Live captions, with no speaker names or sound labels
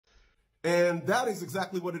And that is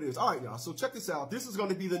exactly what it is. All right, y'all. So check this out. This is going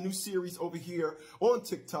to be the new series over here on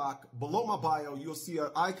TikTok. Below my bio, you'll see an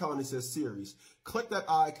icon that says series. Click that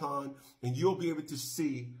icon and you'll be able to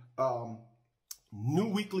see new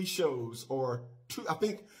weekly shows, or two. I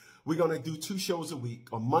think we're going to do 2 shows a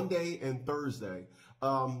week on Monday and Thursday.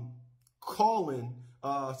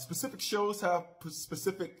 Specific shows have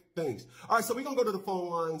specific things. All right, so we're going to go to the phone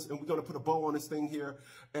lines and we're going to put a bow on this thing here.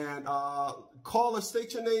 And call us,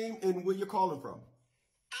 state your name and where you're calling from.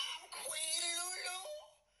 I'm Queen Lulu.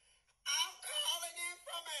 I'm calling in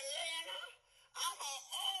from Atlanta. I'm an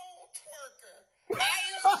old twerker. I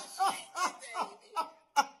used to shake it, baby.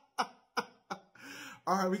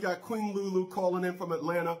 All right, we got Queen Lulu calling in from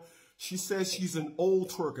Atlanta. She says she's an old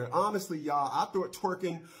twerker. Honestly, y'all, I thought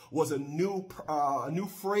twerking was a new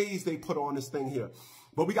phrase they put on this thing here.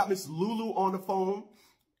 But we got Miss Lulu on the phone,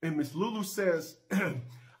 and Miss Lulu says,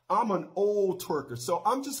 I'm an old twerker. So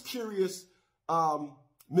I'm just curious,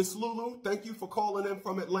 Miss Lulu, thank you for calling in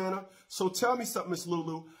from Atlanta. So tell me something, Miss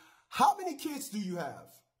Lulu. How many kids do you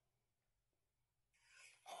have?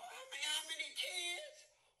 Oh, how many kids?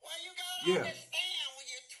 Well, you gotta Yeah. understand. When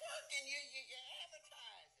you're twerking, you're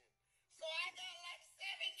advertising. So I got like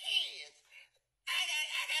 7 kids.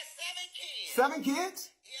 I got 7 kids. 7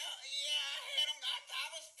 kids? Yeah, I had them. I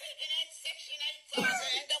was taking that Section 8 sauce.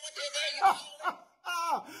 Ain't that what you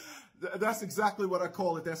call it? That's exactly what I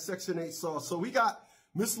call it, that Section 8 sauce. So we got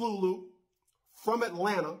Miss Lulu from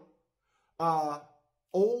Atlanta,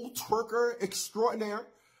 old twerker extraordinaire,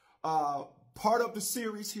 part of the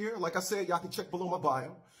series here. Like I said, y'all can check below my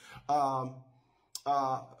bio.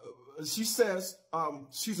 She says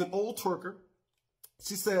she's an old twerker.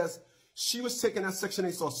 She says she was taking that Section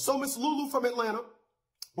 8 sauce. So Miss Lulu from Atlanta, I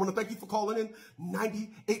want to thank you for calling in.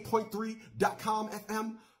 98.3.com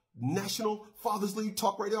FM, National Fathers League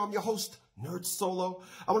Talk Radio. I'm your host, Nerd Solo.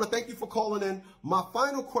 I want to thank you for calling in. My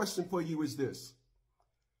final question for you is this.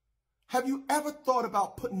 Have you ever thought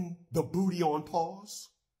about putting the booty on pause?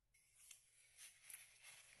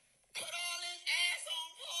 Put all this ass on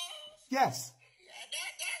pause? Yes.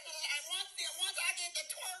 Once I get to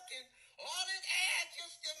twerking, all this ass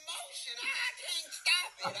just emotion. I can't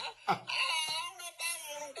stop it. I don't know if I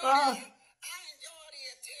want to do that. I enjoy the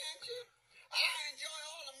attention. I enjoy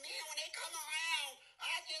all the men when they come around.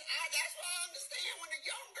 That's why I understand when the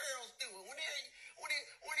young girls do it. When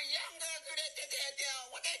the young girls do their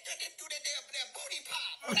booty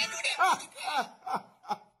pop. When they do their booty pop.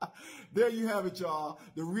 There you have it, y'all.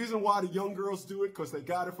 The reason why the young girls do it, because they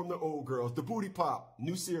got it from the old girls. The booty pop.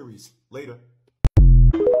 New series. Later.